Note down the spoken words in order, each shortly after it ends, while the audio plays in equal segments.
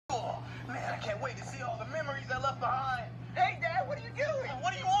Man, I can't wait to see all the memories I left behind. Hey, Dad, what are you doing?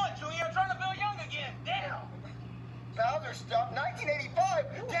 What do you want, Junior? I'm trying to feel young again. Damn. Bowser stuff,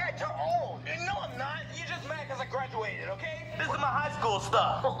 1985. Dad, you're old. No, I'm not. You just mad because I graduated, okay? This is my high school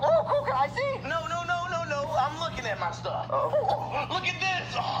stuff. Oh, cool. Can I see? No. I'm looking at my stuff. Oh. Look at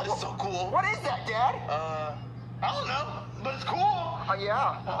this. Oh, this is so cool. What is that, Dad? I don't know, but it's cool.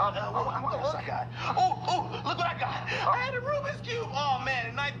 Yeah. What else I got? Oh, look what I got. I had a Rubik's Cube. Oh, man,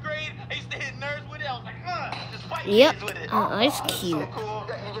 in 9th grade, I used to hit nerds with it. I was like, just fight kids with it. That's cute. So cool.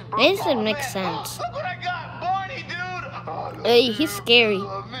 This would make sense. Look what I got. Barney, dude. Hey, he's scary.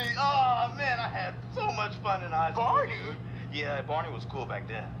 Oh, man, I had so much fun in high school. Barney? Yeah, Barney was cool back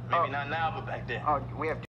then. Maybe not now, but back then. We have